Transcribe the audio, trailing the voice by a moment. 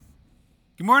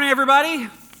Good morning, everybody.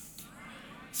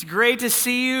 It's great to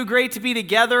see you. Great to be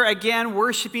together again,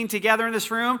 worshiping together in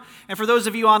this room. And for those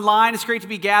of you online, it's great to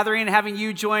be gathering and having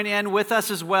you join in with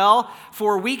us as well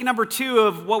for week number 2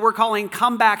 of what we're calling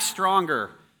Come Back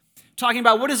Stronger. Talking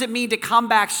about what does it mean to come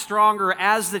back stronger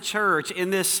as the church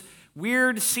in this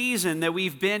weird season that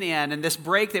we've been in and this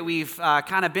break that we've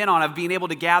kind of been on of being able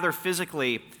to gather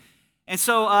physically. And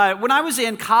so when I was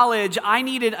in college, I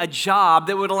needed a job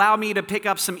that would allow me to pick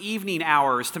up some evening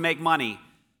hours to make money.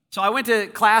 So I went to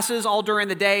classes all during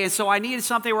the day, and so I needed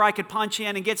something where I could punch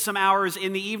in and get some hours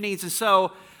in the evenings. And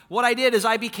so what I did is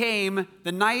I became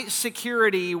the night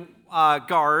security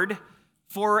guard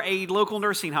for a local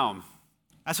nursing home.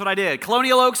 That's what I did.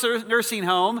 Colonial Oaks Nursing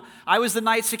Home. I was the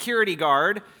night security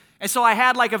guard. And so I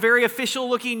had like a very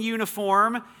official-looking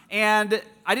uniform, and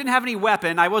I didn't have any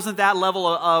weapon. I wasn't that level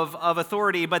of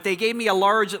authority, but they gave me a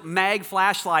large mag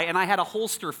flashlight, and I had a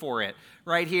holster for it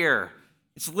right here.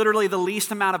 It's literally the least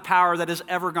amount of power that has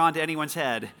ever gone to anyone's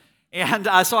head. And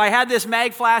so I had this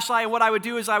mag flashlight, and what I would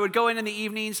do is I would go in the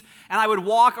evenings, and I would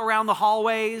walk around the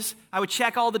hallways. I would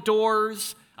check all the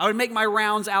doors. I would make my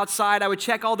rounds outside. I would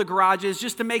check all the garages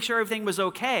just to make sure everything was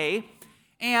okay.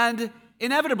 And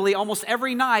inevitably, almost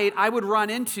every night, I would run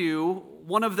into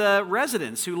one of the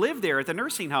residents who lived there at the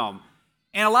nursing home.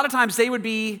 And a lot of times they would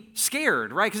be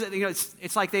scared, right? Because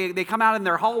it's like they come out in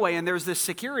their hallway and there's this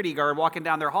security guard walking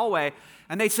down their hallway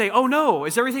and they'd say, "Oh no,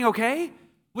 is everything okay?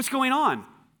 What's going on?"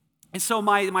 And so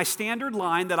my standard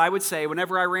line that I would say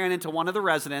whenever I ran into one of the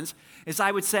residents is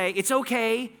I would say, "It's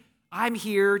okay, I'm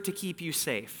here to keep you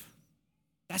safe.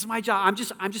 That's my job.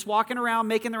 I'm just walking around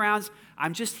making the rounds.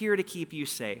 I'm just here to keep you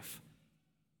safe."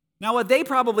 Now, what they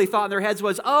probably thought in their heads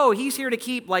was, "Oh, he's here to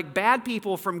keep like bad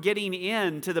people from getting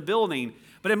into the building."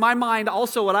 But in my mind,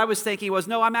 also what I was thinking was,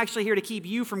 "No, I'm actually here to keep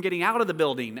you from getting out of the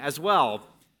building as well."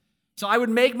 So I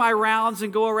would make my rounds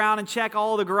and go around and check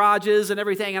all the garages and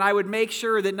everything, and I would make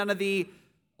sure that none of the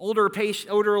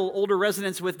older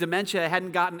residents with dementia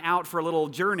hadn't gotten out for a little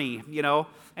journey,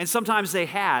 And sometimes they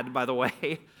had, by the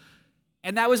way.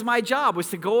 And that was my job,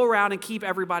 was to go around and keep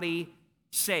everybody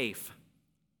safe.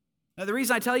 Now, the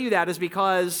reason I tell you that is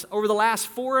because over the last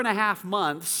 4.5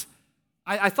 months,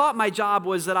 I thought my job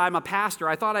was that I'm a pastor.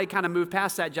 I thought I kind of moved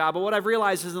past that job. But what I've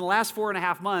realized is in the last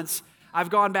 4.5 months, I've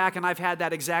gone back and I've had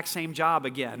that exact same job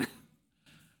again.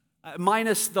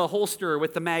 Minus the holster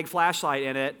with the mag flashlight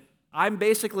in it. I'm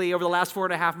basically, over the last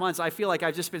 4.5 months, I feel like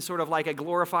I've just been sort of like a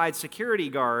glorified security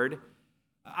guard.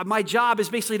 My job is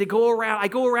basically to go around. I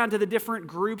go around to the different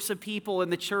groups of people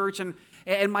in the church, and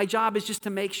my job is just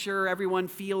to make sure everyone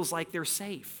feels like they're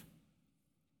safe.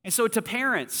 And so to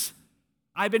parents,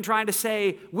 I've been trying to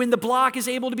say, when the block is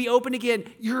able to be open again,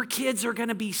 your kids are going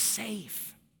to be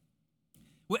safe.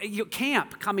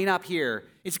 Camp coming up here,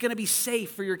 it's going to be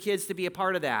safe for your kids to be a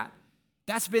part of that.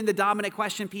 That's been the dominant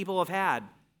question people have had.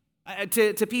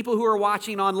 To people who are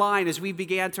watching online as we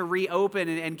began to reopen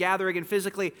and gather again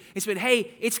physically, it's been,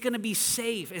 hey, it's going to be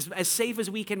safe, as safe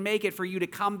as we can make it for you to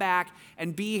come back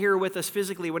and be here with us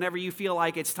physically whenever you feel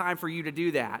like it's time for you to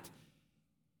do that.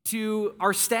 To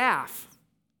our staff,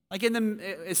 like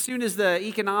as soon as the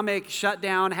economic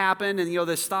shutdown happened and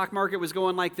the stock market was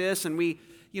going like this and we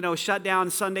shut down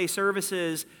Sunday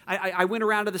services, I went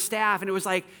around to the staff and it was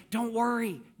like, don't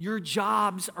worry, your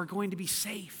jobs are going to be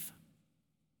safe.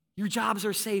 Your jobs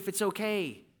are safe. It's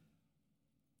okay.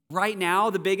 Right now,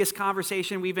 the biggest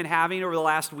conversation we've been having over the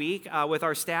last week with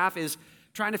our staff is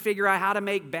trying to figure out how to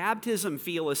make baptism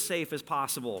feel as safe as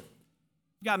possible.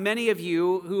 We've got many of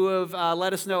you who have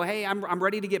let us know, hey, I'm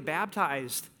ready to get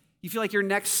baptized. You feel like your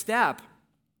next step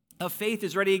of faith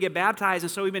is ready to get baptized,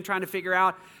 and so we've been trying to figure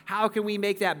out how can we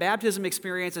make that baptism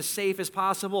experience as safe as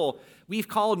possible. We've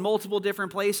called multiple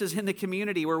different places in the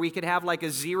community where we could have like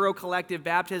a zero collective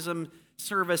baptism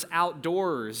service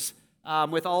outdoors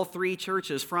with all 3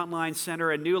 churches, Frontline, Center,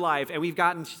 and New Life, and we've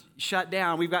gotten shut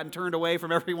down. We've gotten turned away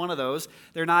from every one of those.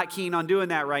 They're not keen on doing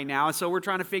that right now, and so we're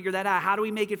trying to figure that out. How do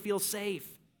we make it feel safe?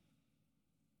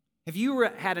 Have you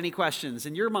had any questions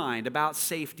in your mind about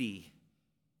safety?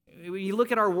 When you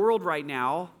look at our world right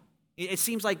now, it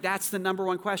seems like that's the number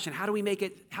one question. How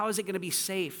is it going to be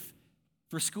safe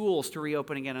for schools to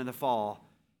reopen again in the fall?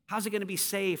 How's it going to be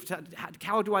safe?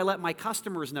 How do I let my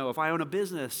customers know if I own a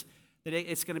business that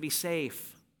it's going to be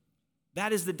safe?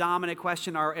 That is the dominant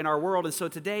question in our world. And so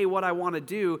today what I want to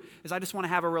do is I just want to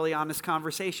have a really honest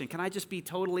conversation. Can I just be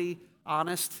totally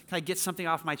honest? Can I get something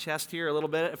off my chest here a little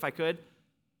bit if I could?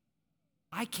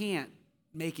 I can't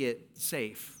make it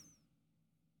safe.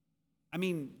 I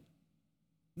mean,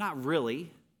 not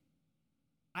really.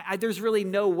 There's really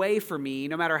no way for me,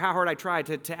 no matter how hard I try,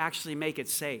 to actually make it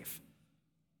safe.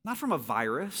 not from a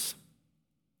virus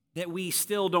that we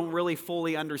still don't really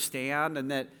fully understand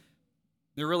and that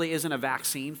there really isn't a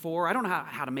vaccine for. I don't know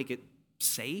how to make it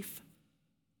safe.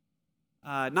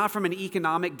 Not from an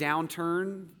economic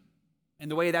downturn and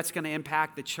the way that's going to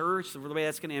impact the church, the way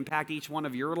that's going to impact each one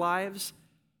of your lives.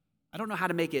 I don't know how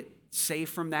to make it safe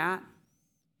from that.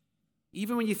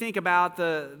 Even when you think about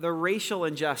the racial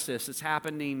injustice that's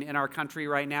happening in our country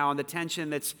right now and the tension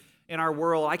that's in our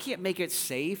world, I can't make it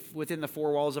safe within the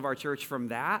four walls of our church from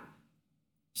that.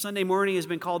 Sunday morning has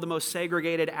been called the most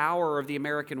segregated hour of the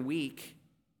American week.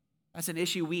 That's an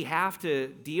issue we have to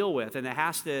deal with, and it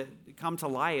has to come to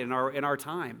light in our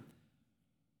time.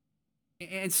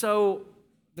 And so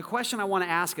the question I want to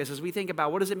ask us as we think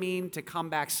about what does it mean to come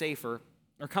back safer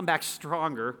or come back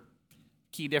stronger,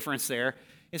 key difference there,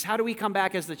 is how do we come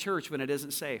back as the church when it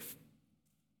isn't safe?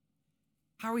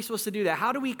 How are we supposed to do that?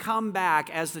 How do we come back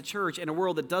as the church in a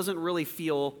world that doesn't really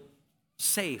feel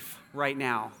safe right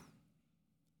now?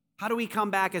 How do we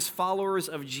come back as followers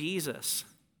of Jesus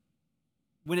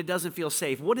when it doesn't feel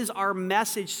safe? What is our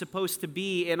message supposed to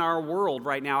be in our world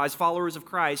right now as followers of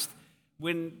Christ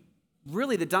when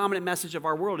really the dominant message of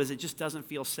our world is it just doesn't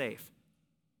feel safe?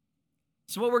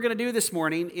 So what we're going to do this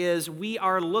morning is we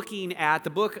are looking at the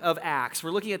book of Acts.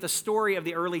 We're looking at the story of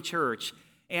the early church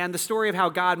and the story of how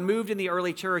God moved in the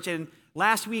early church. And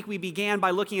last week we began by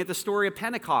looking at the story of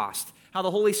Pentecost, how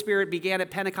the Holy Spirit began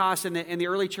at Pentecost and the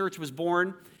early church was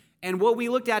born. And what we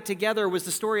looked at together was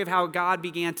the story of how God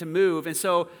began to move. And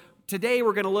so today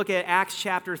we're going to look at Acts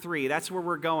chapter 3. That's where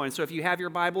we're going. So if you have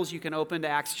your Bibles, you can open to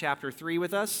Acts chapter 3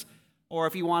 with us. Or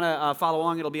if you want to follow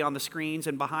along, it'll be on the screens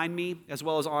and behind me, as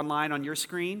well as online on your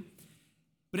screen.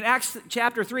 But in Acts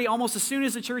chapter 3, almost as soon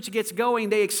as the church gets going,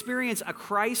 they experience a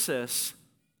crisis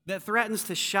that threatens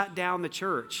to shut down the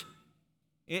church.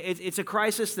 It's a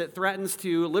crisis that threatens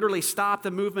to literally stop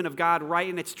the movement of God right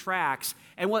in its tracks.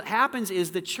 And what happens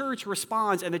is the church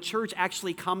responds, and the church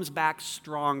actually comes back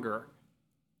stronger.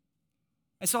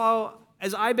 And so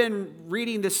as I've been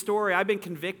reading this story, I've been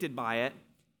convicted by it.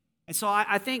 And so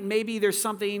I think maybe there's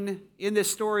something in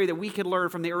this story that we could learn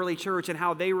from the early church and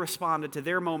how they responded to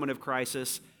their moment of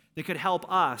crisis that could help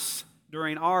us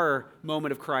during our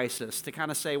moment of crisis to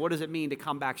kind of say, what does it mean to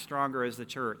come back stronger as the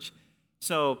church?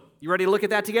 So, you ready to look at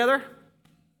that together?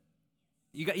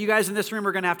 You guys in this room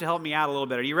are going to have to help me out a little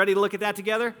bit. Are you ready to look at that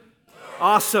together?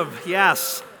 Awesome,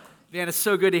 yes. Man, it's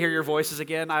so good to hear your voices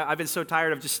again. I've been so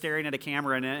tired of just staring at a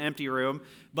camera in an empty room,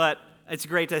 but it's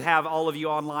great to have all of you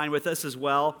online with us as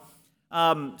well.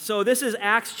 So this is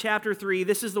Acts chapter 3.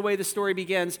 This is the way the story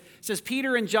begins. It says,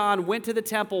 Peter and John went to the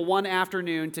temple one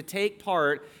afternoon to take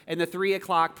part in the 3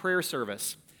 o'clock prayer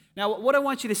service. Now, what I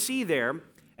want you to see there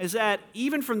is that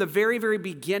even from the very, very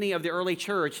beginning of the early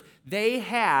church, they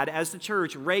had, as the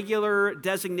church, regular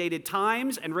designated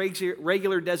times and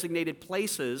regular designated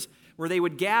places where they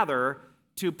would gather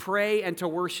to pray and to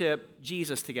worship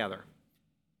Jesus together.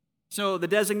 So the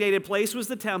designated place was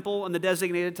the temple, and the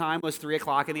designated time was 3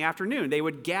 o'clock in the afternoon. They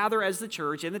would gather as the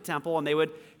church in the temple, and they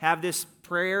would have this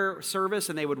prayer service,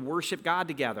 and they would worship God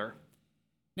together.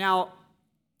 Now,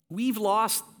 we've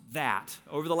lost that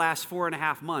over the last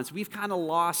 4.5 months. We've kind of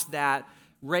lost that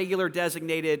regular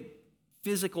designated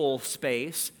physical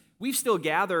space. We've still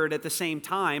gathered at the same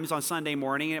times on Sunday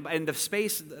morning, and the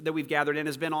space that we've gathered in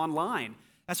has been online.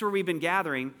 That's where we've been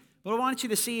gathering. What I want you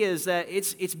to see is that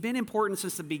it's been important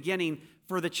since the beginning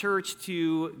for the church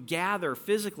to gather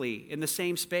physically in the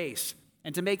same space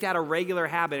and to make that a regular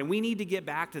habit, and we need to get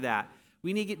back to that.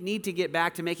 We need to get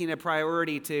back to making it a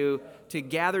priority to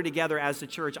gather together as the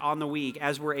church on the week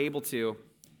as we're able to.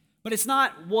 But it's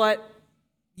not what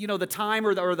the time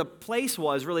or the place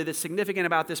was really that's significant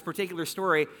about this particular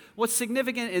story. What's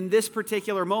significant in this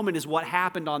particular moment is what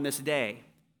happened on this day.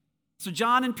 So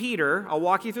John and Peter, I'll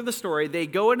walk you through the story. They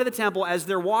go into the temple. As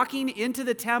they're walking into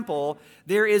the temple,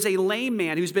 there is a lame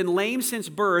man who's been lame since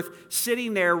birth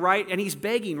sitting there and he's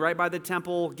begging right by the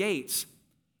temple gates.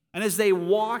 And as they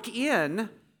walk in,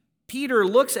 Peter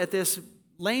looks at this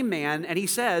lame man and he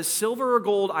says, "Silver or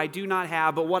gold I do not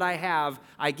have, but what I have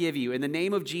I give you. In the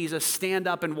name of Jesus, stand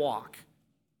up and walk."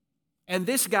 And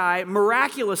this guy,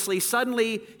 miraculously,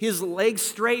 suddenly his legs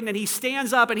straighten and he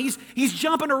stands up and he's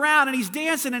jumping around and he's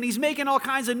dancing and he's making all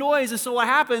kinds of noise. And so what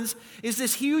happens is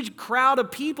this huge crowd of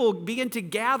people begin to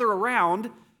gather around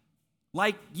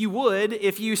like you would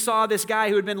if you saw this guy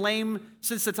who had been lame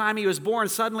since the time he was born.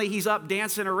 Suddenly he's up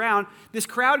dancing around. This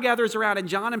crowd gathers around and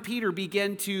John and Peter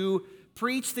begin to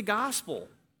preach the gospel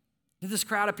to this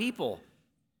crowd of people.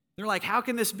 They're like, how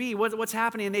can this be? What's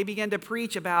happening? And they begin to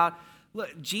preach about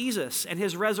Jesus and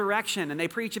his resurrection. And they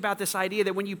preach about this idea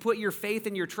that when you put your faith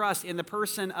and your trust in the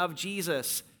person of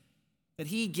Jesus, that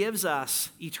he gives us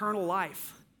eternal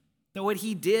life, that what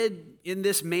he did in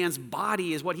this man's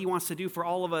body is what he wants to do for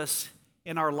all of us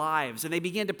in our lives. And they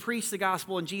begin to preach the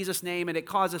gospel in Jesus' name, and it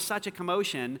causes such a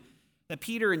commotion that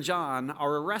Peter and John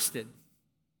are arrested.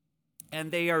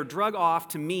 And they are dragged off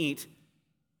to meet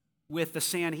with the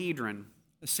Sanhedrin.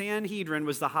 The Sanhedrin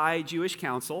was the high Jewish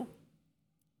council.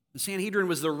 The Sanhedrin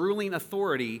was the ruling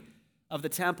authority of the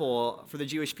temple for the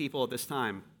Jewish people at this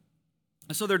time.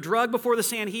 And so they're drugged before the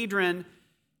Sanhedrin,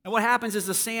 and what happens is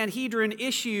the Sanhedrin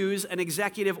issues an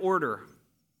executive order.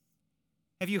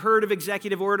 Have you heard of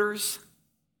executive orders?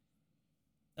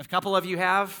 A couple of you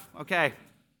have? Okay.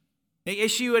 They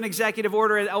issue an executive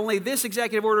order, and only this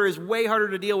executive order is way harder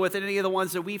to deal with than any of the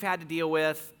ones that we've had to deal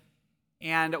with.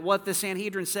 And what the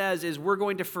Sanhedrin says is, we're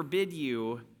going to forbid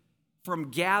you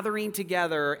from gathering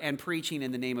together and preaching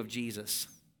in the name of Jesus.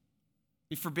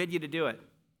 We forbid you to do it.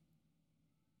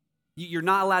 You're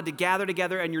not allowed to gather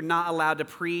together, and you're not allowed to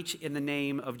preach in the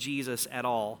name of Jesus at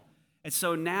all. And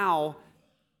so now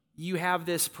you have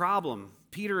this problem.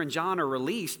 Peter and John are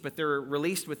released, but they're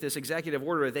released with this executive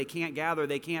order. They can't gather,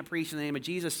 they can't preach in the name of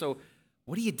Jesus. So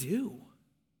what do you do?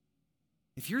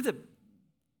 If you're the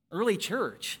early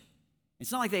church,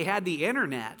 it's not like they had the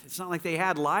internet. It's not like they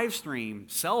had live stream,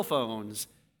 cell phones.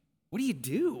 What do you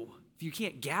do if you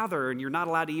can't gather and you're not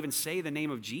allowed to even say the name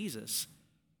of Jesus?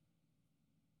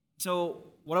 So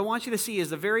what I want you to see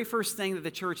is the very first thing that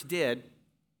the church did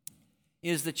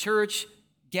is the church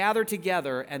gathered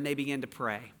together and they began to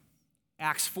pray.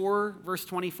 Acts 4, verse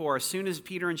 24, as soon as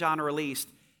Peter and John are released,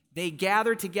 they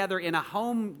gather together in a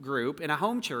home group, in a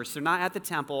home church. They're not at the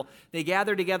temple. They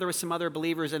gather together with some other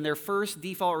believers, and their first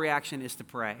default reaction is to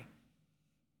pray.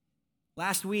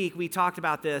 Last week, we talked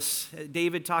about this.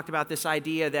 David talked about this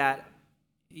idea that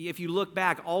if you look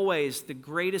back, always the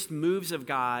greatest moves of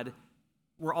God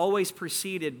were always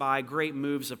preceded by great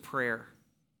moves of prayer.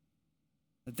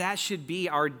 That should be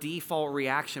our default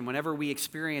reaction whenever we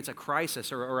experience a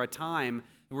crisis or a time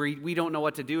where we don't know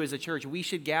what to do as a church. We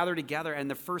should gather together, and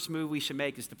the first move we should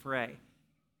make is to pray.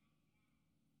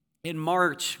 In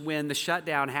March, when the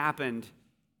shutdown happened,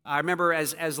 I remember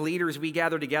as leaders, we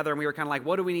gathered together and we were kind of like,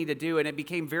 what do we need to do? And it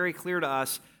became very clear to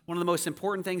us, one of the most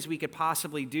important things we could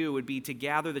possibly do would be to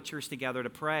gather the church together to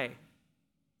pray.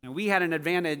 And we had an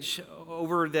advantage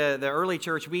over the early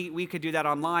church. We could do that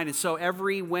online. And so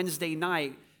every Wednesday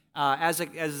night, as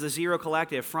the Zero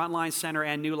Collective, Frontline Center,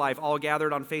 and New Life all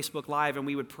gathered on Facebook Live, and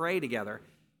we would pray together.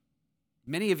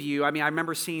 Many of you, I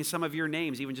remember seeing some of your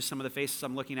names, even just some of the faces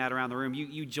I'm looking at around the room.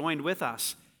 You joined with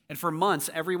us. And for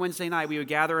months, every Wednesday night, we would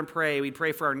gather and pray. We'd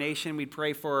pray for our nation. We'd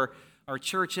pray for our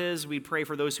churches. We'd pray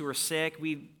for those who were sick.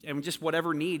 And just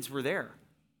whatever needs were there.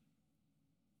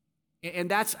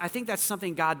 And I think that's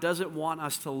something God doesn't want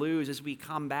us to lose as we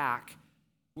come back.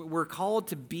 We're called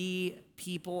to be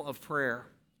people of prayer.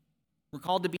 We're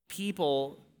called to be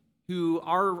people who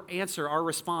our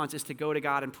response is to go to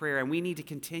God in prayer. And we need to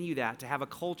continue that, to have a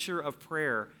culture of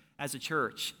prayer as a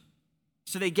church.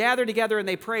 So they gather together and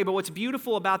they pray. But what's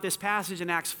beautiful about this passage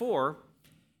in Acts 4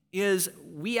 is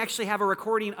we actually have a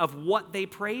recording of what they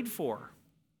prayed for.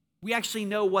 We actually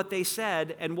know what they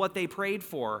said and what they prayed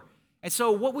for. And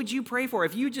so what would you pray for?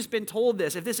 If you'd just been told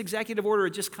this, if this executive order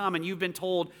had just come and you've been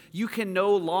told you can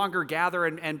no longer gather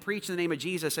and preach in the name of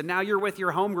Jesus, and now you're with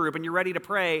your home group and you're ready to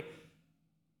pray,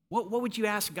 what would you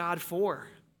ask God for?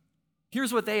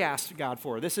 Here's what they asked God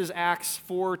for. This is Acts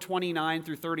 4:29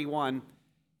 through 31.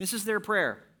 This is their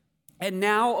prayer. And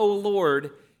now, O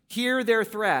Lord, hear their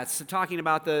threats, talking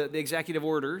about the executive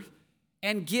order,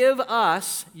 and give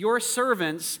us, your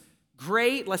servants,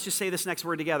 great, let's just say this next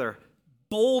word together,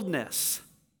 boldness.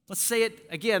 Let's say it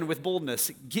again with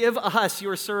boldness. Give us,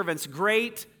 your servants,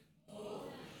 great boldness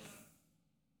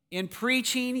in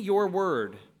preaching your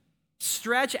word.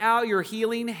 Stretch out your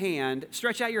hand,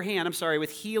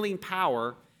 with healing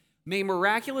power. May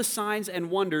miraculous signs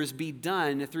and wonders be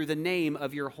done through the name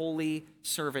of your holy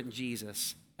servant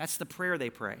Jesus. That's the prayer they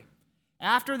pray.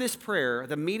 After this prayer,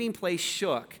 the meeting place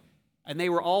shook, and they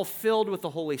were all filled with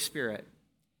the Holy Spirit.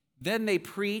 Then they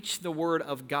preached the word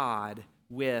of God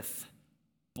with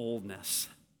boldness.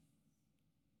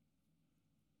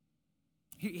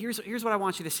 Here's what I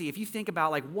want you to see. If you think about,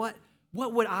 like, what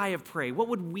would I have prayed? What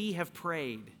would we have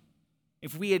prayed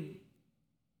if we had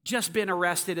just been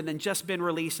arrested and then just been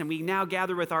released and we now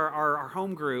gather with our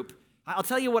home group? I'll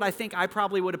tell you what I think I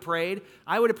probably would have prayed.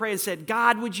 I would have prayed and said,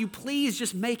 God, would you please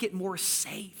just make it more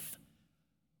safe?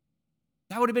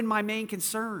 That would have been my main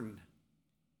concern.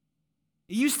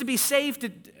 It used to be safe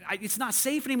it's not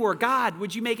safe anymore. God,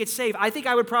 would you make it safe? I think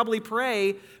I would probably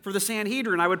pray for the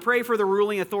Sanhedrin. I would pray for the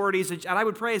ruling authorities, and I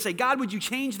would pray and say, God, would you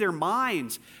change their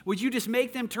minds? Would you just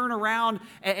make them turn around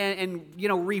and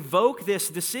revoke this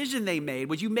decision they made?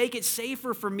 Would you make it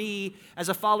safer for me as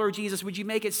a follower of Jesus? Would you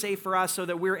make it safe for us so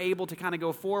that we're able to kind of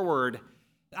go forward?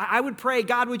 I would pray,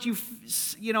 God, would you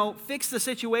fix the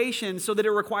situation so that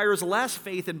it requires less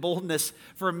faith and boldness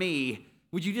for me?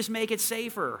 Would you just make it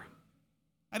safer?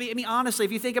 I mean, honestly,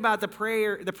 if you think about the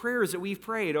prayers that we've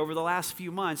prayed over the last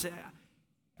few months,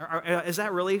 is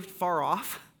that really far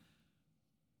off?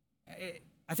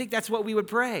 I think that's what we would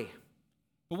pray.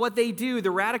 But what they do,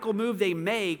 the radical move they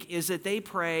make, is that they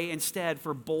pray instead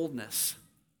for boldness.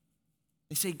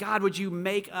 They say, God, would you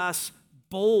make us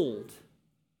bold?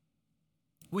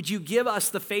 Would you give us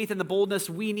the faith and the boldness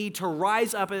we need to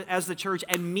rise up as the church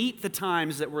and meet the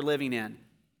times that we're living in?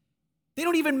 They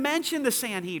don't even mention the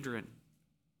Sanhedrin.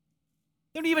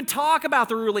 They don't even talk about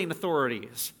the ruling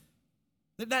authorities.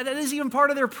 That isn't even part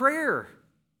of their prayer.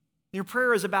 Their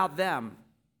prayer is about them.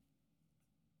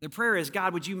 Their prayer is,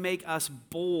 God, would you make us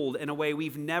bold in a way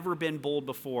we've never been bold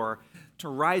before to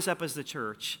rise up as the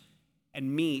church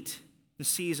and meet the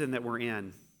season that we're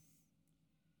in.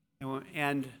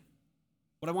 And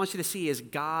what I want you to see is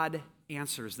God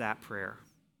answers that prayer.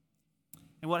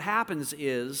 And what happens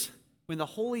is when the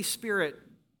Holy Spirit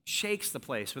shakes the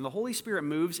place, when the Holy Spirit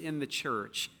moves in the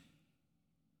church,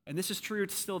 and this is true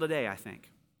still today, I think.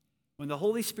 When the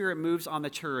Holy Spirit moves on the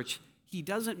church, he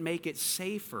doesn't make it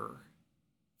safer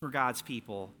for God's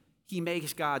people. He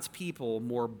makes God's people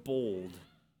more bold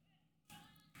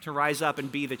to rise up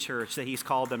and be the church that he's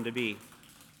called them to be.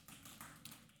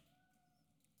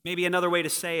 Maybe another way to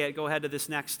say it, go ahead to this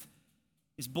next,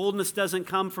 is boldness doesn't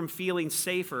come from feeling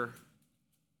safer.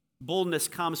 Boldness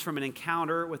comes from an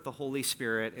encounter with the Holy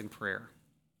Spirit in prayer.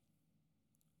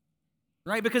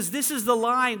 Right? Because this is the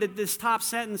line, that this top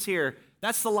sentence here,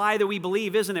 that's the lie that we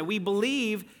believe, isn't it? We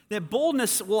believe that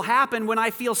boldness will happen when I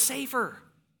feel safer.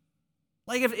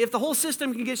 Like if the whole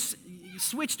system can get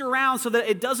switched around so that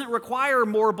it doesn't require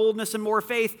more boldness and more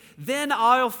faith, then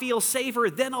I'll feel safer,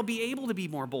 then I'll be able to be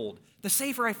more bold. The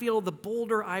safer I feel, the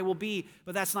bolder I will be,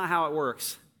 but that's not how it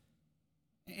works.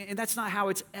 And that's not how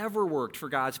it's ever worked for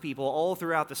God's people all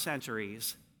throughout the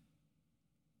centuries.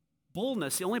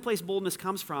 Boldness, the only place boldness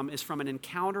comes from is from an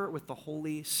encounter with the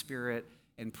Holy Spirit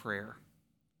in prayer.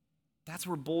 That's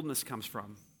where boldness comes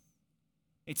from.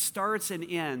 It starts and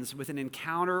ends with an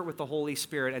encounter with the Holy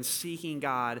Spirit and seeking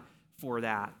God for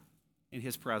that in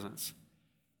his presence.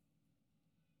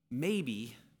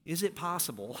 Maybe, is it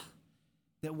possible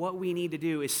that what we need to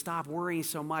do is stop worrying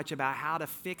so much about how to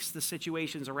fix the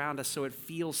situations around us so it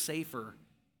feels safer?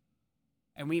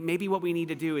 And maybe what we need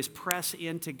to do is press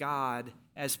into God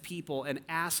as people and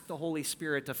ask the Holy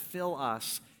Spirit to fill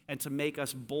us and to make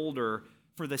us bolder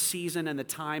for the season and the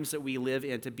times that we live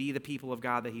in, to be the people of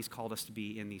God that he's called us to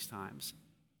be in these times.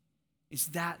 Is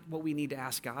that what we need to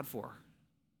ask God for?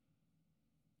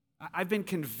 I've been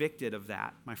convicted of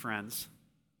that, my friends.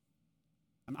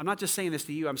 I'm not just saying this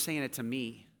to you, I'm saying it to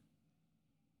me.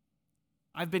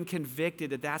 I've been convicted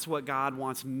that that's what God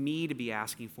wants me to be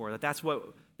asking for,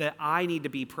 that I need to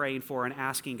be praying for and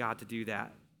asking God to do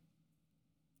that.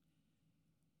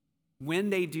 When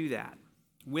they do that,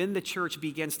 when the church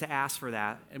begins to ask for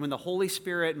that, and when the Holy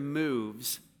Spirit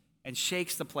moves and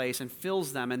shakes the place and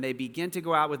fills them, and they begin to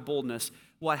go out with boldness,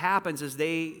 what happens is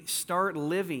they start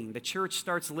living, the church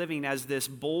starts living as this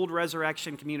bold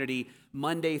resurrection community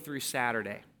Monday through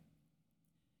Saturday.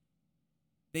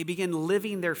 They begin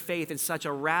living their faith in such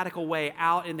a radical way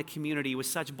out in the community with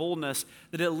such boldness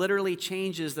that it literally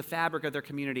changes the fabric of their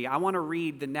community. I want to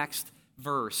read the next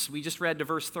verse. We just read to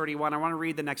verse 31. I want to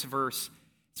read the next verse.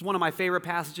 It's one of my favorite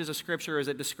passages of Scripture as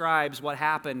it describes what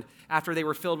happened after they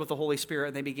were filled with the Holy Spirit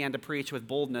and they began to preach with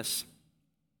boldness.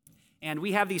 And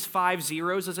we have these 5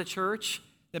 zeros as a church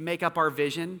that make up our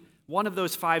vision. One of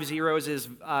those 5 zeros is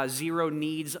zero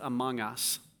needs among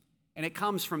us. And it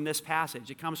comes from this passage.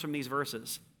 It comes from these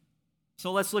verses.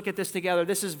 So let's look at this together.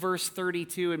 This is verse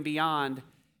 32 and beyond.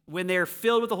 When they're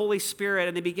filled with the Holy Spirit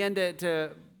and they begin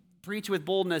to preach with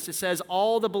boldness, it says,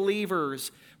 all the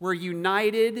believers were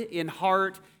united in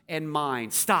heart and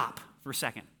mind. Stop for a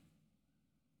second.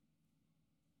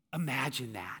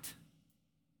 Imagine that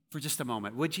for just a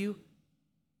moment, would you?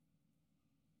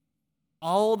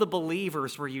 All the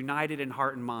believers were united in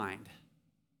heart and mind.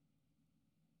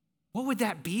 What would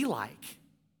that be like?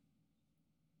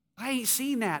 I ain't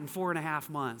seen that in 4.5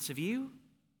 months. Have you?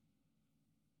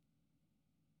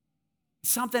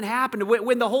 Something happened.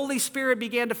 When the Holy Spirit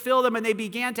began to fill them and they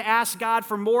began to ask God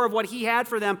for more of what He had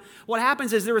for them, what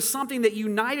happens is there was something that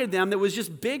united them that was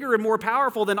just bigger and more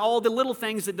powerful than all the little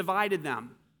things that divided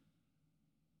them.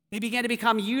 They began to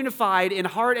become unified in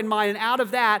heart and mind, and out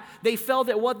of that, they felt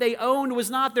that what they owned was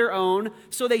not their own,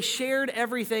 so they shared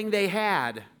everything they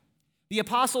had. The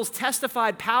apostles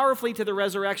testified powerfully to the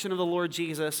resurrection of the Lord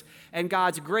Jesus, and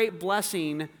God's great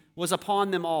blessing was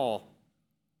upon them all.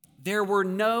 There were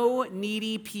no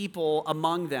needy people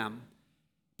among them,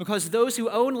 because those who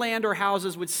owned land or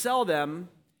houses would sell them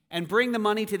and bring the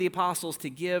money to the apostles to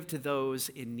give to those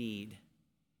in need.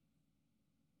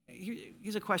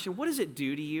 Here's a question. What does it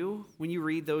do to you when you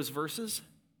read those verses?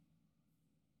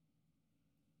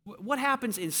 What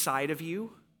happens inside of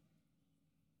you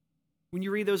when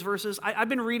you read those verses? I've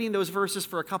been reading those verses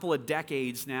for a couple of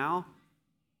decades now.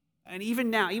 And even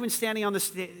now, even standing on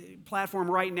this platform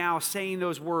right now, saying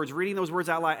those words, reading those words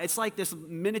out loud, it's like this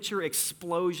miniature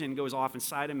explosion goes off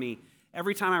inside of me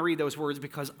every time I read those words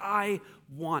because I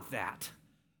want that.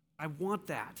 I want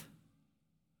that.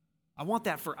 I want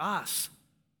that for us.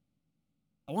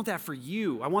 I want that for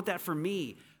you. I want that for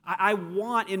me. I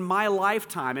want in my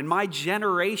lifetime, in my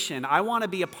generation, I want to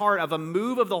be a part of a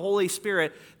move of the Holy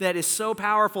Spirit that is so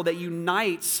powerful that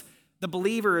unites the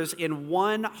believers in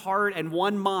one heart and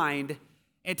one mind,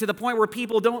 and to the point where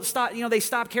people don't stop, they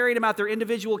stop caring about their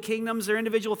individual kingdoms, their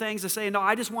individual things, to say, no,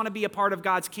 I just want to be a part of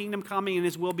God's kingdom coming and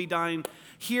His will be done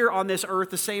here on this earth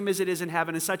the same as it is in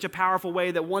heaven in such a powerful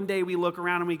way that one day we look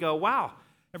around and we go, wow,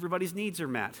 everybody's needs are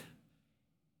met.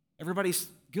 Everybody's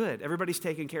good. Everybody's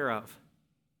taken care of.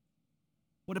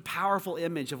 What a powerful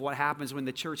image of what happens when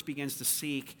the church begins to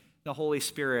seek the Holy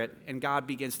Spirit and God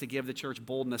begins to give the church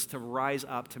boldness to rise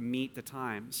up to meet the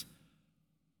times.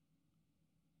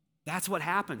 That's what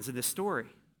happens in this story.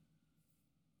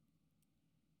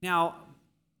 Now,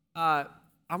 I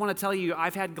want to tell you,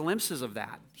 I've had glimpses of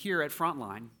that here at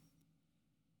Frontline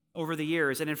over the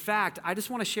years. And in fact, I just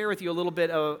want to share with you a little bit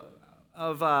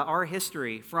of our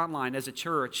history, Frontline, as a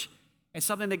church, and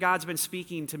something that God's been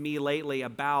speaking to me lately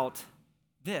about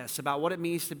this, about what it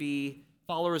means to be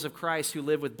followers of Christ who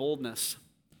live with boldness.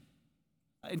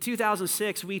 In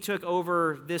 2006, we took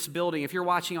over this building. If you're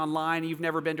watching online and you've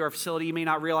never been to our facility, you may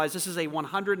not realize this is a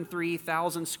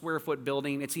 103,000 square foot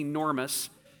building. It's enormous.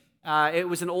 It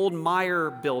was an old Meyer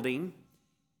building.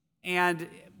 And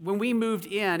when we moved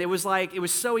in, it was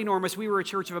so enormous. We were a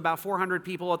church of about 400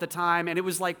 people at the time, and it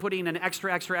was like putting an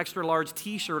extra, extra, extra large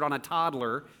t-shirt on a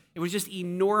toddler. It was just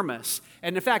enormous.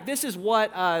 And in fact, this is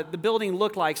what the building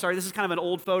looked like. Sorry, this is kind of an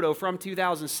old photo from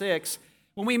 2006.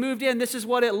 When we moved in, this is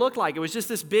what it looked like. It was just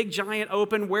this big, giant,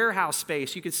 open warehouse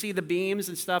space. You could see the beams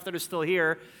and stuff that are still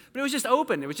here, but it was just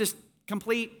open. It was just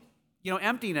complete,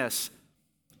 emptiness.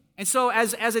 And so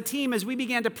as a team, as we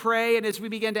began to pray and as we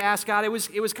began to ask God, it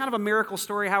was kind of a miracle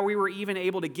story how we were even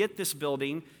able to get this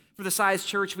building for the size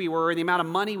church we were and the amount of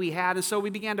money we had. And so we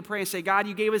began to pray and say, God,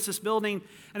 you gave us this building.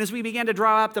 And as we began to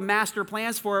draw up the master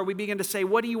plans for it, we began to say,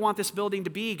 what do you want this building to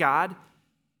be, God?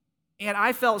 And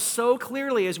I felt so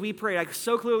clearly as we prayed,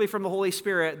 so clearly from the Holy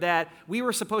Spirit, that we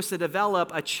were supposed to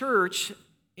develop a church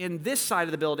in this side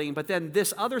of the building, but then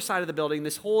this other side of the building,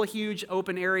 this whole huge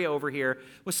open area over here,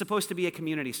 was supposed to be a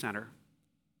community center.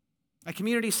 A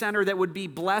community center that would be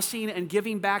blessing and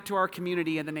giving back to our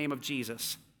community in the name of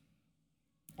Jesus.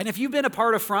 And if you've been a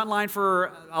part of Frontline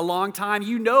for a long time,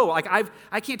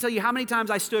 I can't tell you how many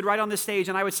times I stood right on this stage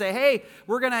and I would say, hey,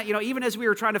 we're going to, even as we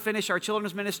were trying to finish our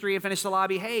children's ministry and finish the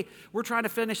lobby, hey, we're trying to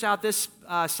finish out this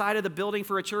side of the building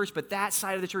for a church, but that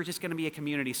side of the church is going to be a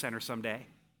community center someday.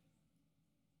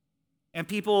 And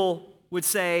people would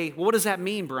say, well, what does that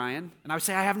mean, Brian? And I would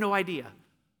say, I have no idea.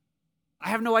 I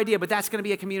have no idea, but that's going to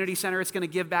be a community center. It's going to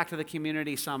give back to the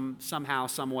community somehow,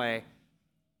 some way.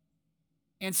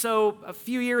 And so a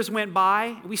few years went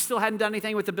by. We still hadn't done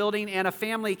anything with the building, and a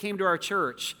family came to our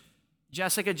church.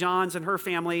 Jessica Johns and her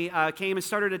family came and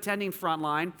started attending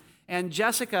Frontline. And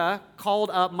Jessica called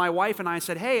up my wife and I and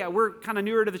said, hey, we're kind of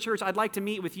newer to the church. I'd like to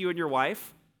meet with you and your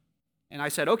wife. And I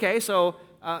said, okay. So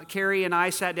Carrie and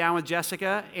I sat down with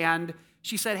Jessica, and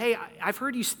she said, hey, I've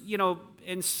heard you,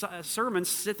 in sermons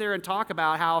sit there and talk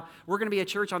about how we're going to be a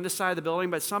church on this side of the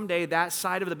building, but someday that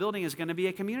side of the building is going to be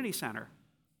a community center.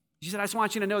 She said, I just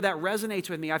want you to know that resonates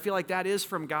with me. I feel like that is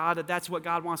from God, that's what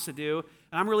God wants to do,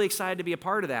 and I'm really excited to be a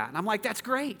part of that. And I'm like, that's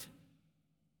great.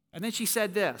 And then she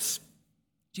said this.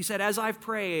 She said, as I've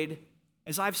prayed,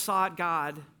 as I've sought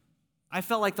God, I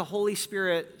felt like the Holy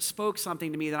Spirit spoke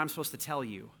something to me that I'm supposed to tell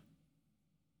you.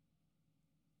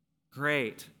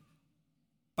 Great.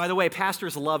 By the way,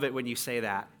 pastors love it when you say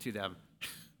that to them.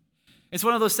 It's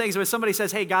one of those things when somebody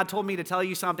says, hey, God told me to tell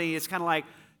you something, it's kind of like,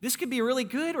 this could be really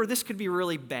good or this could be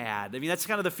really bad. I mean, that's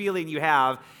kind of the feeling you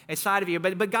have inside of you.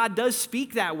 But God does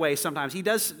speak that way sometimes.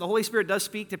 The Holy Spirit does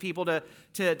speak to people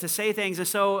to say things. And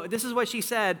so this is what she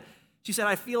said. She said,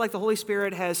 I feel like the Holy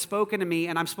Spirit has spoken to me,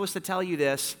 and I'm supposed to tell you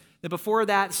this, that before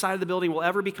that side of the building will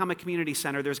ever become a community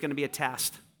center, there's going to be a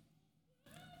test.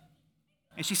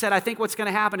 And she said, I think what's going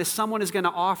to happen is someone is going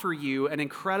to offer you an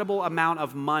incredible amount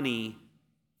of money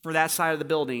for that side of the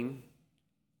building.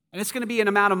 And it's going to be an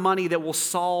amount of money that will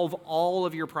solve all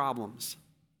of your problems.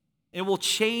 It will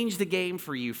change the game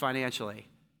for you financially.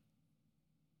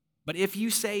 But if you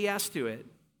say yes to it,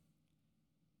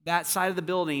 that side of the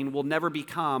building will never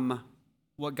become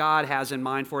what God has in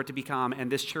mind for it to become,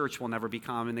 and this church will never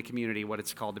become in the community what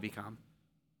it's called to become.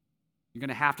 You're going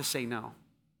to have to say no.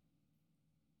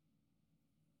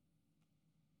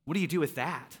 What do you do with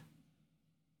that?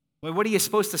 Well, what are you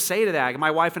supposed to say to that?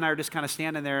 My wife and I are just kind of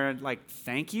standing there and like,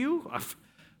 thank you?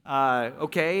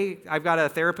 Okay, I've got a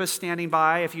therapist standing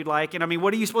by if you'd like. And I mean,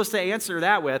 what are you supposed to answer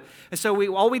that with? And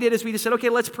so all we did is we just said, okay,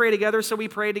 let's pray together. So we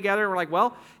prayed together. And we're like,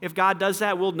 well, if God does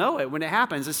that, we'll know it when it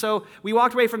happens. And so we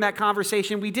walked away from that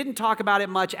conversation. We didn't talk about it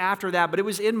much after that, but it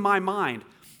was in my mind.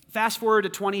 Fast forward to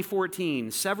 2014,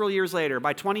 several years later.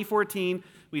 By 2014,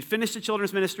 we finished the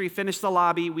children's ministry, finished the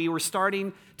lobby. We were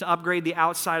starting to upgrade the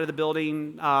outside of the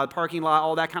building, parking lot,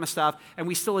 all that kind of stuff. And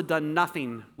we still had done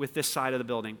nothing with this side of the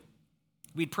building.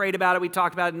 We'd prayed about it. We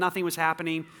talked about it. Nothing was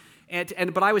happening.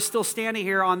 But I was still standing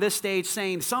here on this stage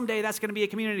saying, someday that's going to be a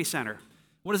community center.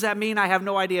 What does that mean? I have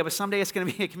no idea. But someday it's going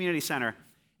to be a community center.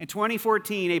 In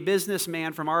 2014, a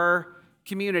businessman from our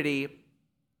community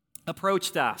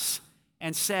approached us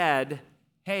and said,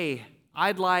 hey,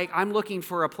 I'm looking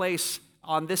for a place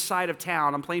on this side of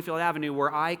town, on Plainfield Avenue,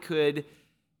 where I could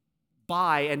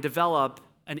buy and develop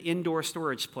an indoor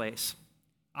storage place.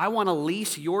 I want to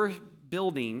lease your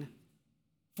building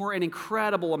for an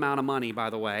incredible amount of money, by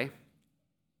the way,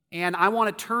 and I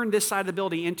want to turn this side of the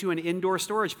building into an indoor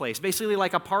storage place, basically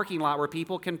like a parking lot where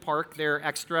people can park their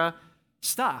extra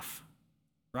stuff,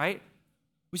 right?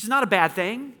 Which is not a bad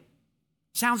thing.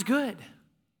 Sounds good.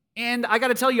 And I got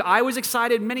to tell you, I was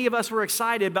excited. Many of us were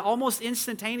excited, but almost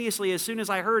instantaneously, as soon as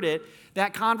I heard it,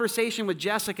 that conversation with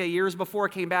Jessica years before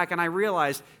came back, and I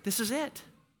realized this is it.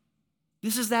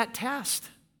 This is that test.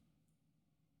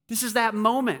 This is that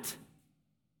moment.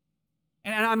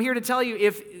 And I'm here to tell you,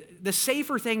 if the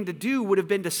safer thing to do would have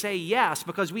been to say yes,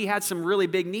 because we had some really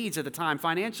big needs at the time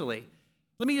financially.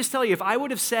 Let me just tell you, if I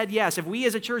would have said yes, if we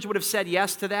as a church would have said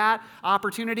yes to that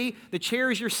opportunity, the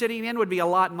chairs you're sitting in would be a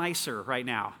lot nicer right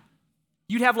now.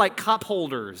 You'd have like cup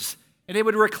holders, and they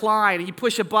would recline, and you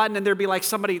push a button, and there'd be like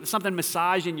something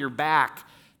massaging your back.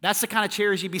 That's the kind of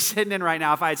chairs you'd be sitting in right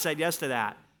now if I had said yes to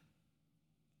that.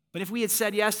 But if we had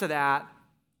said yes to that,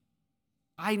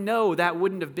 I know that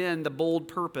wouldn't have been the bold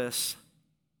purpose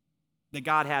that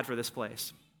God had for this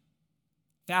place.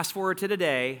 Fast forward to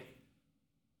today,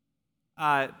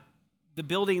 the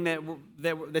building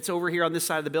that's over here on this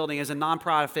side of the building is a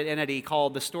nonprofit entity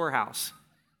called the Storehouse.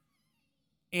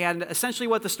 And essentially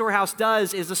what the Storehouse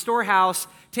does is the Storehouse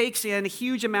takes in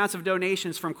huge amounts of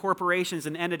donations from corporations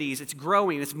and entities. It's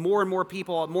growing. It's more and more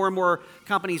people, more and more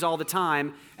companies all the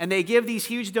time. And they give these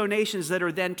huge donations that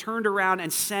are then turned around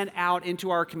and sent out into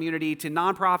our community to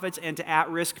nonprofits and to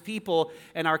at-risk people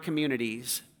in our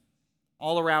communities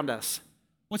all around us.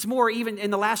 What's more, even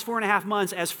in the last 4.5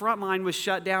 months, as Frontline was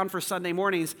shut down for Sunday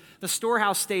mornings, the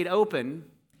Storehouse stayed open.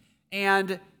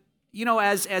 And you know,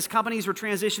 as companies were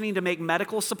transitioning to make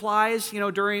medical supplies, you know,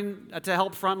 to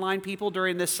help frontline people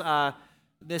during this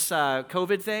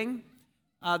COVID thing,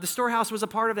 the Storehouse was a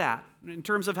part of that in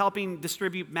terms of helping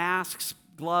distribute masks,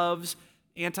 gloves,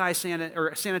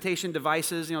 sanitation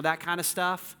devices, you know, that kind of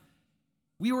stuff.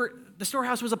 The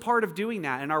Storehouse was a part of doing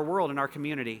that in our world, in our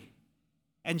community.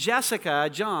 And Jessica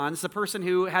Johns, the person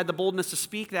who had the boldness to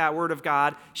speak that word of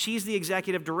God, she's the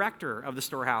executive director of the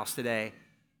Storehouse today.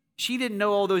 She didn't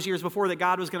know all those years before that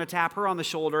God was going to tap her on the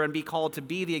shoulder and be called to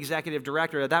be the executive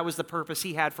director. That was the purpose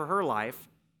he had for her life.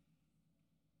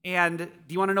 And do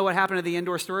you want to know what happened to the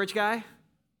indoor storage guy?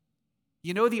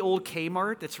 You know the old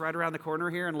Kmart that's right around the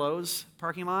corner here in Lowe's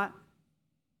parking lot?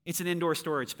 It's an indoor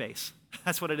storage space.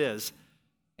 That's what it is.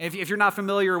 If you're not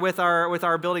familiar with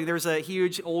our building, there's a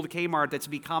huge old Kmart that's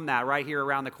become that right here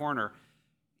around the corner.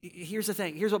 Here's the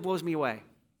thing. Here's what blows me away.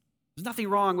 There's nothing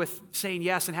wrong with saying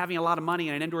yes and having a lot of money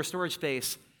in an indoor storage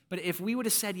space, but if we would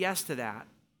have said yes to that,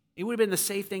 it would have been the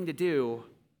safe thing to do.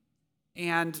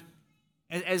 And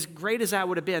As great as that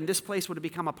would have been, this place would have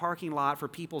become a parking lot for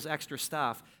people's extra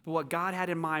stuff. But what God had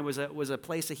in mind was a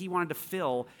place that he wanted to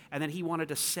fill, and then he wanted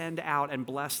to send out and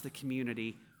bless the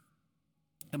community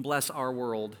and bless our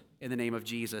world in the name of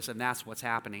Jesus, and that's what's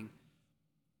happening.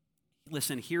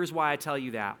 Listen, here's why I tell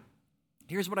you that.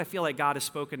 Here's what I feel like God has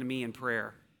spoken to me in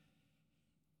prayer.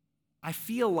 I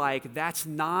feel like that's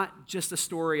not just a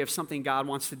story of something God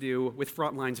wants to do with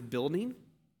Frontline's building.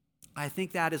 I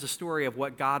think that is a story of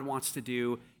what God wants to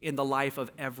do in the life of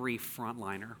every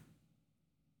frontliner.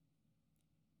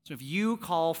 So if you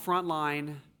call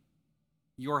Frontline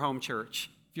your home church,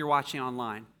 if you're watching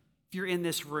online, if you're in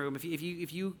this room, if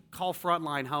you call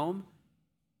Frontline home,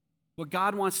 what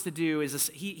God wants to do is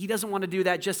he doesn't want to do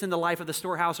that just in the life of the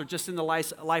Storehouse or just in the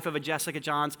life of a Jessica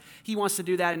Johns. He wants to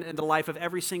do that in the life of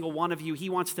every single one of you. He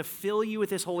wants to fill you with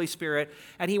his Holy Spirit,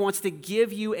 and he wants to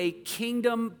give you a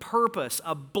kingdom purpose,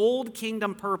 a bold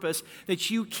kingdom purpose that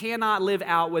you cannot live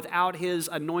out without his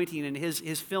anointing and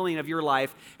his filling of your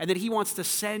life, and that he wants to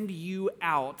send you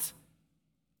out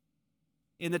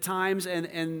in the times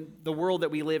and the world that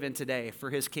we live in today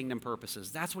for his kingdom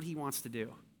purposes. That's what he wants to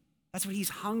do. That's what he's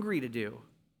hungry to do.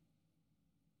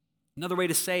 Another way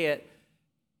to say it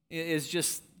is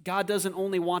just God doesn't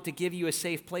only want to give you a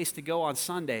safe place to go on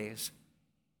Sundays.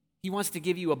 He wants to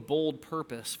give you a bold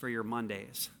purpose for your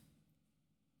Mondays.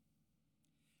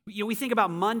 We think about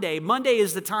Monday. Monday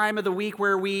is the time of the week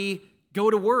where we go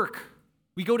to work.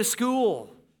 We go to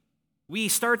school. We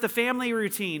start the family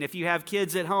routine if you have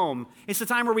kids at home. It's the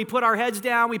time where we put our heads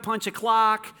down, we punch a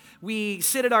clock, we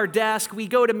sit at our desk, we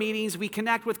go to meetings, we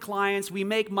connect with clients, we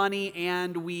make money,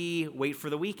 and we wait for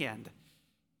the weekend.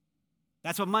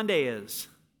 That's what Monday is.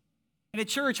 And at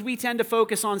church, we tend to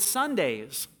focus on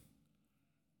Sundays.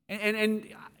 And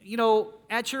you know,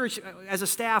 at church, as a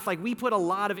staff, like we put a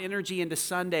lot of energy into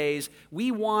Sundays.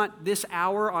 We want this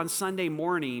hour on Sunday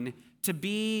morning to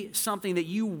be something that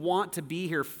you want to be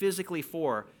here physically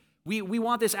for. We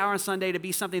want this hour on Sunday to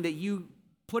be something that you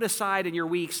put aside in your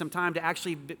week some time to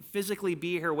actually physically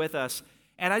be here with us.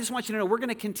 And I just want you to know we're going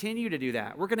to continue to do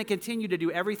that. We're going to continue to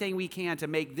do everything we can to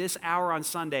make this hour on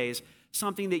Sundays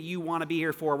something that you want to be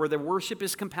here for, where the worship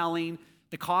is compelling,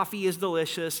 the coffee is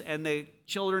delicious, and the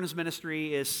children's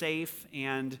ministry is safe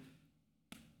and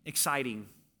exciting.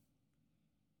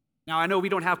 Now, I know we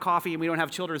don't have coffee and we don't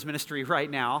have children's ministry right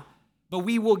now, but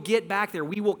we will get back there.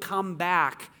 We will come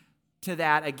back to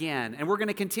that again. And we're going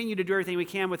to continue to do everything we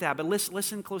can with that. But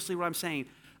listen closely to what I'm saying.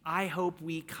 I hope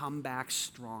we come back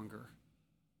stronger.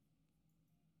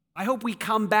 I hope we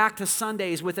come back to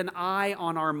Sundays with an eye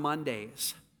on our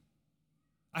Mondays.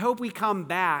 I hope we come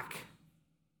back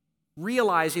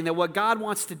realizing that what God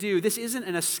wants to do, this isn't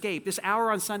an escape. This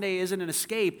hour on Sunday isn't an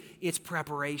escape. It's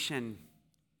preparation.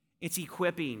 It's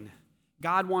equipping.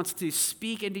 God wants to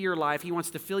speak into your life. He wants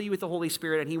to fill you with the Holy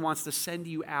Spirit, and he wants to send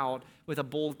you out with a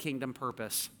bold kingdom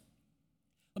purpose.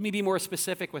 Let me be more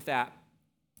specific with that.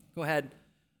 Go ahead.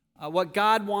 What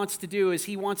God wants to do is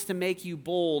he wants to make you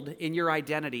bold in your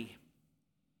identity.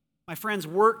 My friends,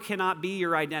 work cannot be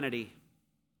your identity.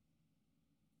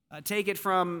 Take it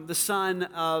from the son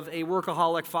of a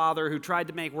workaholic father who tried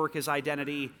to make work his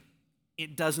identity.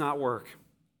 It does not work.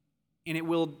 And it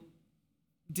will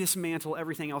dismantle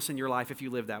everything else in your life if you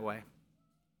live that way.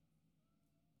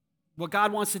 What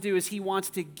God wants to do is he wants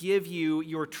to give you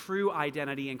your true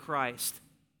identity in Christ.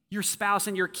 Your spouse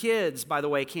and your kids, by the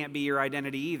way, can't be your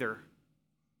identity either.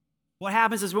 What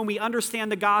happens is when we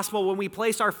understand the gospel, when we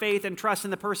place our faith and trust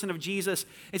in the person of Jesus,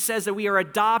 it says that we are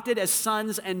adopted as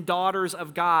sons and daughters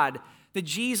of God. That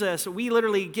Jesus, we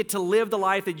literally get to live the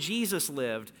life that Jesus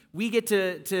lived. We get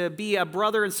to be a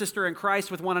brother and sister in Christ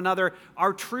with one another.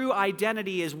 Our true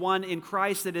identity is one in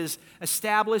Christ that is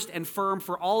established and firm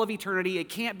for all of eternity. It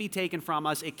can't be taken from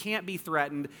us. It can't be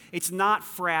threatened. It's not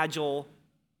fragile.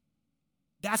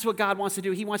 That's what God wants to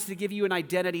do. He wants to give you an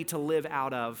identity to live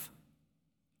out of.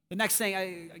 The next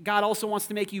thing, God also wants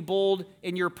to make you bold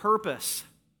in your purpose.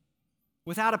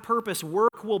 Without a purpose,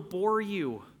 work will bore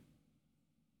you.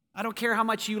 I don't care how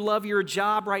much you love your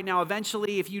job right now.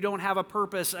 Eventually, if you don't have a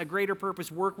purpose, a greater purpose,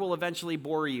 work will eventually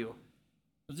bore you.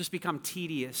 It'll just become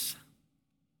tedious.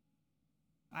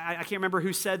 I can't remember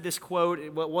who said this quote.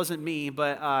 It wasn't me,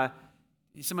 but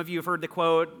some of you have heard the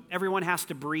quote, everyone has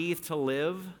to breathe to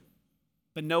live,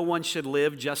 but no one should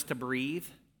live just to breathe.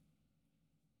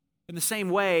 In the same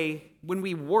way, when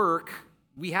we work,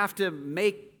 we have to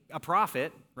make a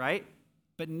profit, right?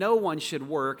 But no one should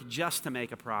work just to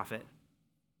make a profit.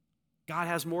 God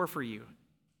has more for you.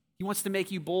 He wants to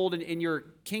make you bold in your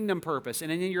kingdom purpose and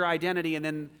in your identity. And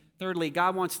then thirdly,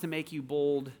 God wants to make you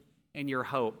bold in your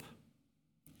hope.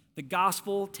 The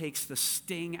gospel takes the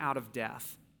sting out of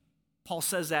death. Paul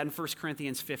says that in 1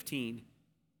 Corinthians 15,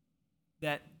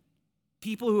 that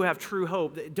people who have true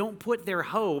hope don't put their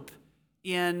hope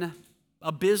in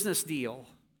a business deal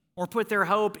or put their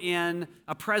hope in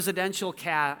a presidential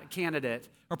candidate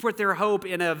or put their hope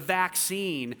in a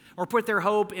vaccine or put their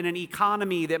hope in an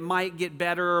economy that might get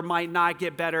better or might not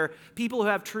get better. People who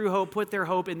have true hope put their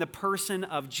hope in the person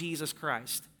of Jesus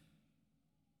Christ.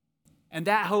 And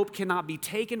that hope cannot be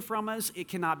taken from us. It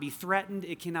cannot be threatened.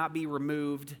 It cannot be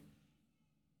removed.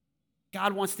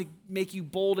 God wants to make you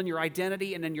bold in your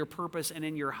identity and in your purpose and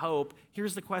in your hope.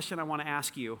 Here's the question I want to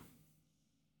ask you.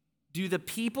 Do the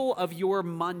people of your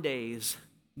Mondays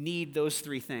need those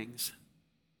three things?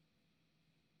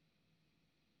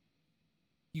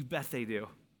 You bet they do.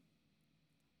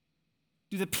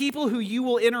 Do the people who you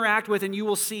will interact with and you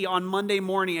will see on Monday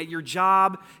morning at your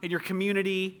job, in your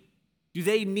community, do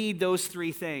they need those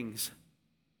three things?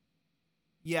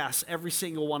 Yes, every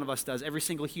single one of us does. Every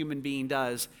single human being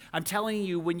does. I'm telling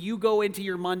you, when you go into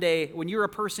your Monday, when you're a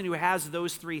person who has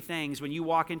those three things, when you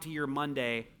walk into your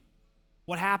Monday,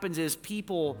 what happens is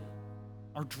people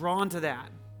are drawn to that.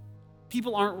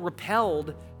 People aren't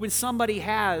repelled when somebody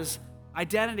has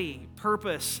identity,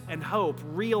 purpose, and hope,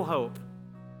 real hope.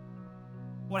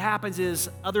 What happens is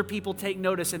other people take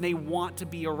notice and they want to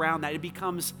be around that. It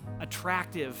becomes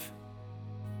attractive.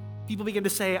 People begin to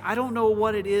say, I don't know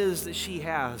what it is that she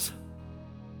has,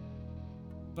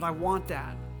 but I want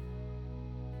that.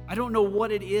 I don't know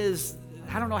what it is.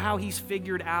 I don't know how he's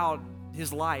figured out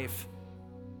his life,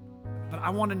 but I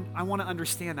want to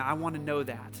understand that. I want to know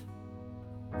that.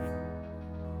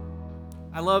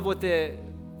 I love what the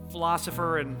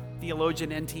philosopher and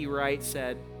theologian N.T. Wright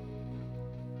said.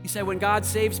 He said, when God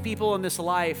saves people in this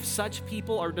life, such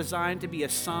people are designed to be a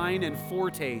sign and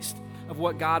foretaste of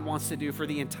what God wants to do for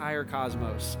the entire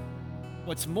cosmos.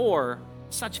 What's more,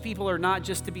 such people are not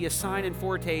just to be a sign and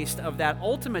foretaste of that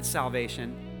ultimate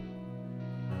salvation.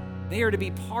 They are to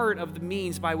be part of the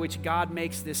means by which God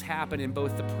makes this happen in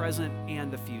both the present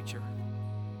and the future.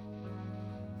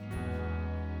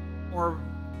 Or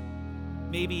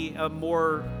maybe a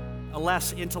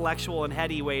less intellectual and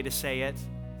heady way to say it,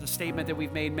 the statement that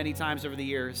we've made many times over the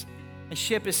years. A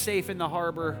ship is safe in the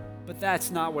harbor, but that's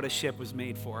not what a ship was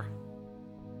made for.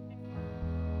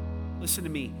 Listen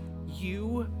to me.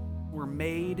 You were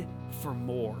made for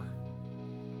more.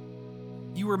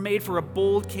 You were made for a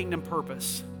bold kingdom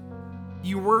purpose.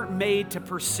 You weren't made to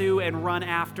pursue and run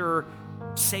after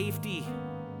safety,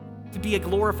 to be a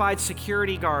glorified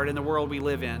security guard in the world we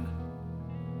live in.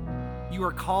 You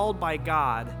are called by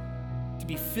God to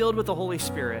be filled with the Holy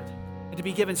Spirit and to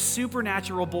be given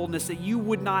supernatural boldness that you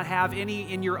would not have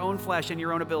any in your own flesh and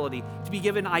your own ability, to be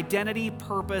given identity,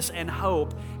 purpose, and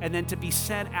hope, and then to be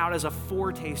sent out as a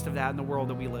foretaste of that in the world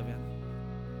that we live in.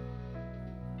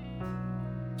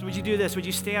 So would you do this? Would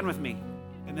you stand with me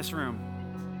in this room?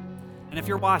 And if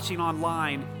you're watching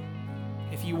online,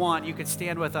 if you want, you could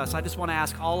stand with us. I just want to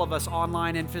ask all of us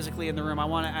online and physically in the room, I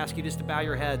want to ask you just to bow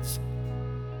your heads.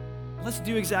 Let's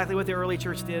do exactly what the early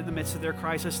church did in the midst of their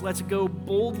crisis. Let's go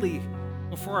boldly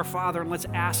before our Father and let's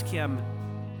ask Him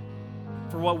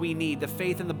for what we need, the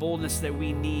faith and the boldness that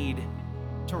we need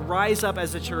to rise up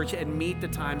as a church and meet the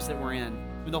times that we're in.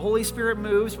 When the Holy Spirit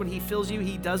moves, when He fills you,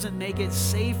 He doesn't make it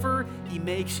safer, He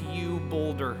makes you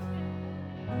bolder.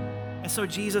 And so,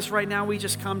 Jesus, right now we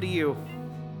just come to you.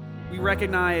 We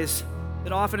recognize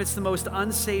that often it's the most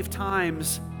unsafe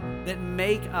times that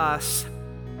make us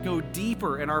go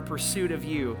deeper in our pursuit of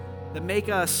you, that make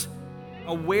us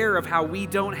aware of how we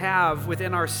don't have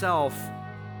within ourselves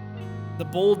the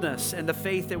boldness and the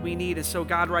faith that we need. And so,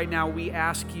 God, right now we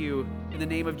ask you in the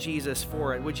name of Jesus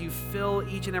for it. Would you fill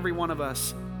each and every one of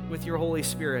us with your Holy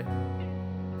Spirit?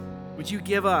 Would you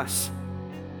give us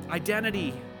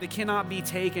identity that cannot be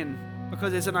taken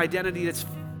because it's an identity that's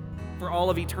for all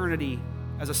of eternity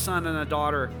as a son and a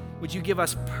daughter? Would you give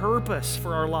us purpose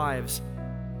for our lives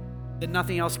that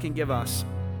nothing else can give us?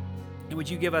 And would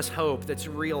you give us hope that's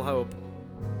real hope?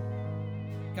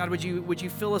 God, would you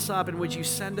fill us up and would you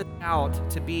send us out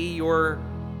to be your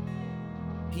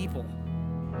people?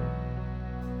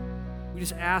 We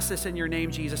just ask this in your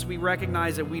name, Jesus. We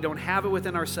recognize that we don't have it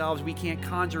within ourselves. We can't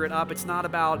conjure it up. It's not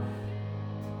about,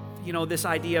 this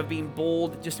idea of being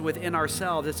bold just within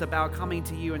ourselves. It's about coming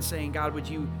to you and saying, God, would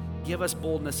you give us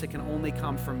boldness that can only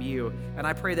come from you? And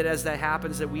I pray that as that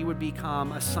happens, that we would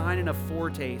become a sign and a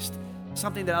foretaste,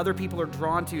 something that other people are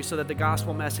drawn to so that the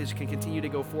gospel message can continue to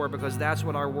go forward, because that's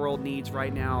what our world needs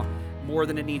right now, more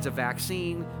than it needs a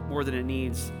vaccine, more than it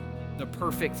needs the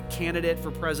perfect candidate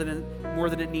for president, more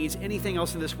than it needs anything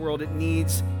else in this world. It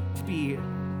needs to be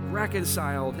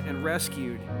reconciled and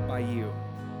rescued by you,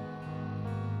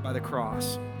 by the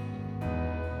cross.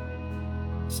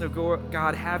 So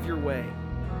God, have your way.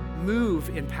 Move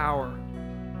in power.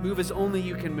 Move as only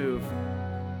you can move.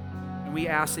 And we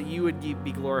ask that you would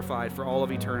be glorified for all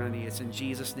of eternity. It's in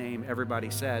Jesus' name, everybody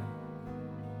said.